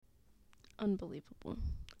Unbelievable.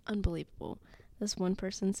 Unbelievable. This one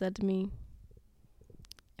person said to me,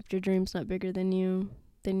 if your dream's not bigger than you,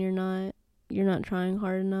 then you're not trying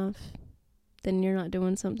hard enough. Then you're not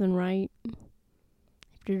doing something right.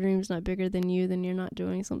 If your dream's not bigger than you, then you're not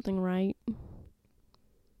doing something right.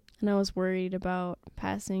 And I was worried about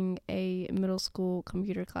passing a middle school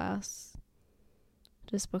computer class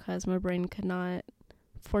just because my brain could not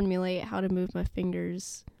formulate how to move my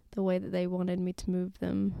fingers the way that they wanted me to move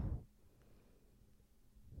them.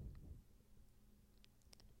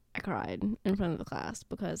 I cried in front of the class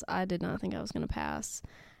because I did not think I was going to pass.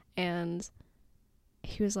 And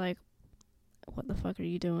he was like, what the fuck are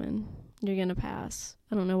you doing? You're going to pass.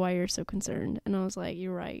 I don't know why you're so concerned. And I was like,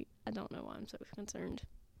 you're right. I don't know why I'm so concerned.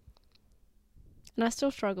 And I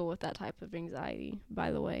still struggle with that type of anxiety,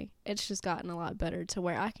 by the way. It's just gotten a lot better to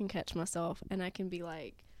where I can catch myself and I can be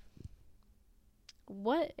like,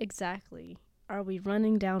 what exactly are we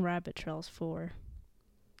running down rabbit trails for?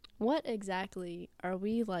 What exactly are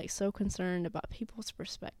we like so concerned about people's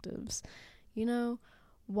perspectives? You know,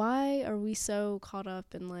 why are we so caught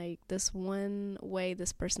up in like this one way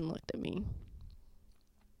this person looked at me?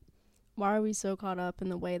 Why are we so caught up in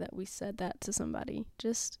the way that we said that to somebody?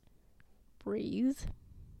 Just breathe.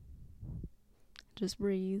 Just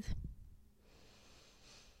breathe.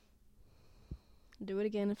 Do it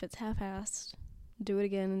again if it's half-assed. Do it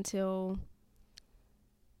again until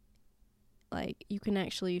like you can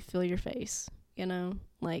actually feel your face, you know,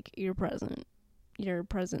 like you're present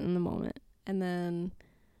in the moment. And then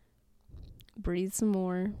breathe some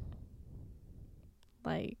more,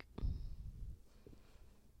 like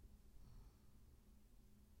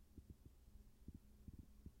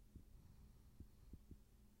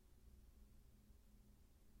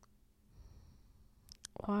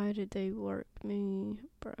why did they work me,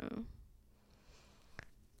 bro?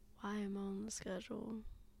 Why am I on the schedule?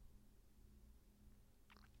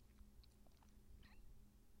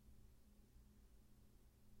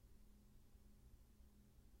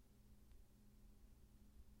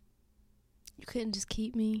 You couldn't just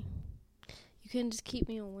keep me. You couldn't just keep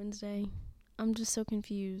me on Wednesday. I'm just so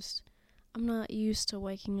confused. I'm not used to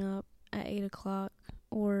waking up at 8 o'clock,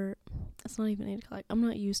 or it's not even 8 o'clock. I'm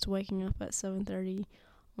not used to waking up at 7:30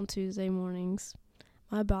 on Tuesday mornings.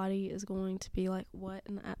 My body is going to be like, what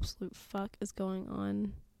in the absolute fuck is going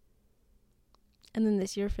on? And then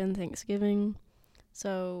this year for Thanksgiving.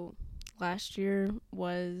 So last year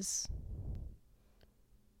was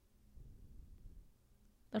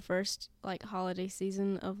the first like holiday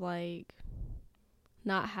season of like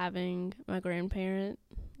not having my grandparent.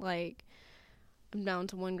 Like I'm down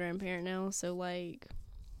to one grandparent now, so like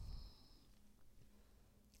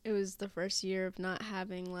it was the first year of not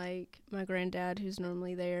having like my granddad who's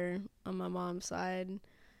normally there on my mom's side.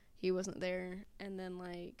 He wasn't there. And then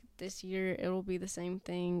like this year it'll be the same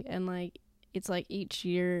thing. And like it's like each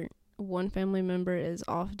year one family member is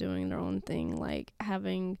off doing their own thing, like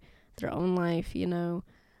having their own life, you know,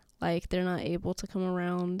 like they're not able to come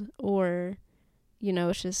around, or you know,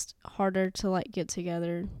 it's just harder to like get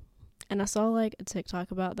together. And I saw like a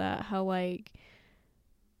TikTok about that, how like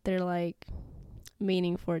they're like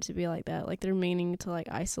meaning for it to be like that, like they're meaning to like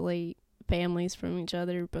isolate families from each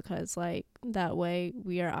other because like that way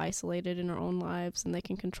we are isolated in our own lives and they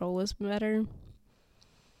can control us better.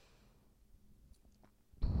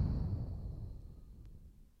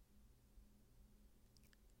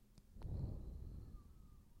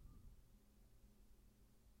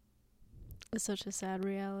 It's such a sad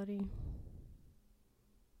reality.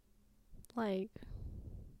 Like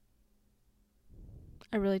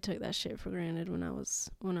I really took that shit for granted when I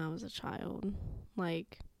was a child.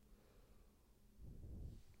 Like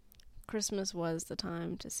Christmas was the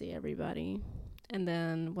time to see everybody. And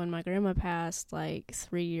then when my grandma passed like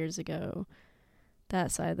 3 years ago,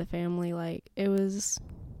 that side of the family, like it was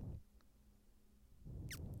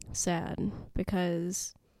sad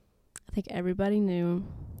because I think everybody knew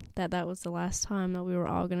that that was the last time that we were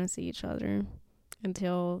all going to see each other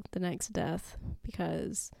until the next death,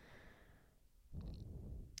 because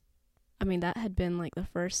I mean that had been like the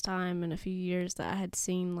first time in a few years that I had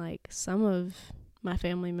seen like some of my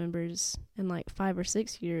family members in like 5 or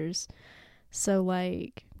 6 years. So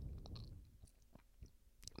like,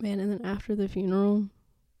 man, and then after the funeral,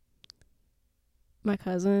 my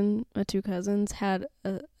two cousins had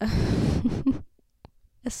a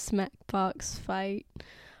a smack box fight,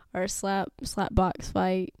 or a slap box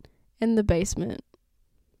fight in the basement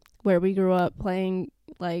where we grew up playing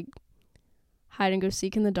like hide and go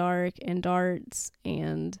seek in the dark and darts,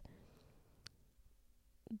 and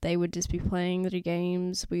they would just be playing their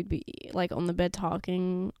games. We'd be like on the bed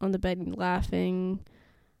talking, on the bed laughing.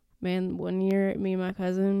 Man, one year, me and my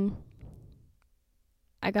cousin,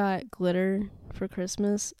 I got glitter for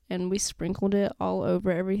Christmas, and we sprinkled it all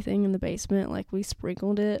over everything in the basement. Like, we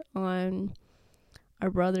sprinkled it on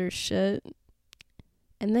our brother's shit,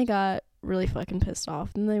 and they got really fucking pissed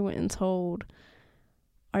off. And they went and told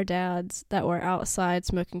our dads that were outside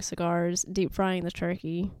smoking cigars, deep frying the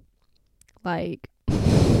turkey. Like,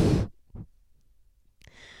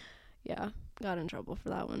 yeah, got in trouble for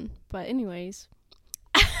that one. But anyways,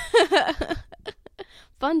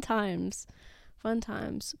 fun times.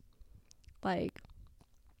 Like,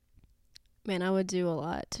 man, I would do a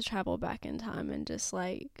lot to travel back in time and just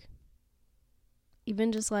like,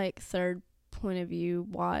 even just like third point of view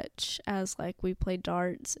watch as like we played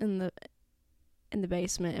darts in the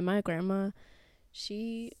basement. And my grandma,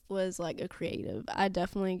 she was like a creative. I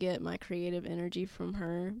definitely get my creative energy from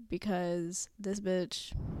her, because this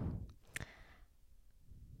bitch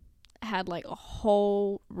had like a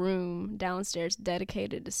whole room downstairs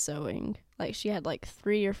dedicated to sewing. Like, she had like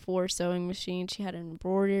 3 or 4 sewing machines. She had an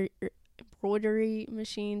embroidery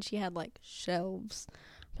machine. She had like shelves.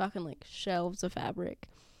 I'm talking like shelves of fabric.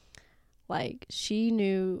 Like, she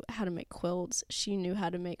knew how to make quilts. She knew how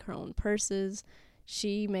to make her own purses.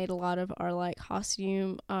 She made a lot of our like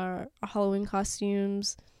our Halloween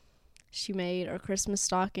costumes. She made our Christmas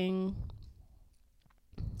stocking.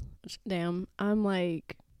 Damn, I'm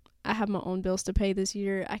like, I have my own bills to pay this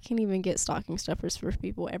year. I can't even get stocking stuffers for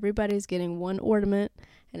people. Everybody's getting one ornament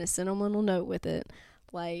and a sentimental note with it.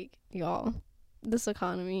 Like, y'all, this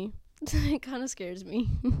economy, it kind of scares me.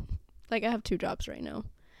 Like, I have 2 jobs right now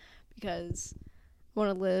because I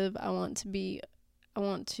want to live. I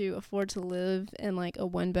want to afford to live in like a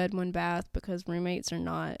 1-bed, 1-bath, because roommates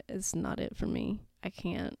it's not it for me. I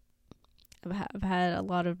can't. I've had a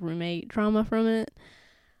lot of roommate trauma from it.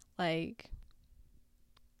 Like,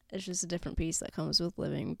 it's just a different piece that comes with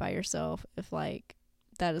living by yourself. If like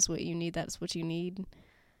that is what you need, that's what you need.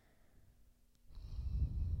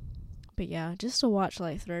 But yeah, just to watch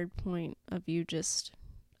like third point of view, just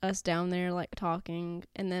us down there like talking,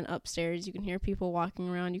 and then upstairs you can hear people walking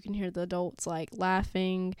around. You can hear the adults like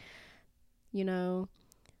laughing. You know,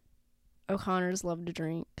 O'Connors love to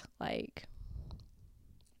drink. Like,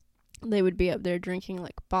 they would be up there drinking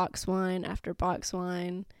like box wine after box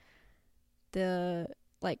wine. The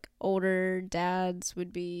like older dads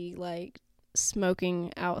would be like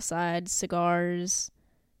smoking outside cigars.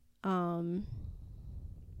 My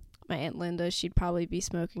Aunt Linda, she'd probably be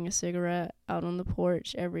smoking a cigarette out on the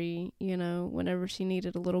porch whenever she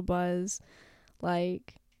needed a little buzz.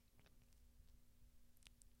 Like,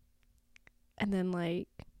 and then like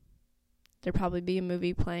there'd probably be a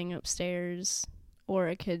movie playing upstairs or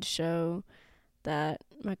a kid's show that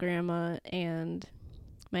my grandma and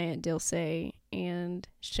my Aunt Dilsey and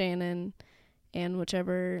Shannon and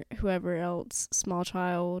whoever else, small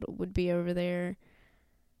child, would be over there.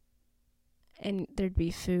 And there'd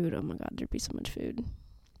be food. Oh my God, there'd be so much food.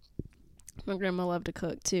 My grandma loved to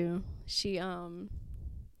cook too. She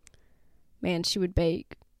she would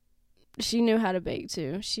bake. She knew how to bake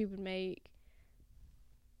too. She would make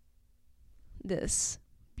this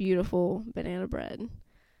beautiful banana bread.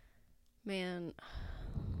 Man,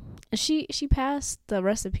 she passed the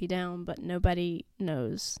recipe down, but nobody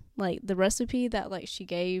knows. Like, the recipe that like she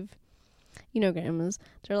gave, grandmas,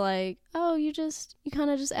 they're like, oh, you kind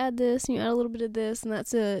of just add this and you add a little bit of this and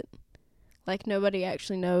that's it. Like, nobody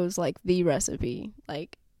actually knows like the recipe.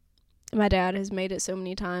 Like, my dad has made it so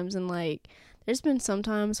many times, and like there's been some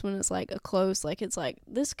times when it's like a close, like it's like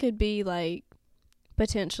this could be like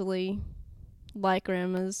potentially like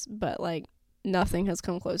grandma's, but like nothing has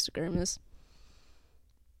come close to grandma's.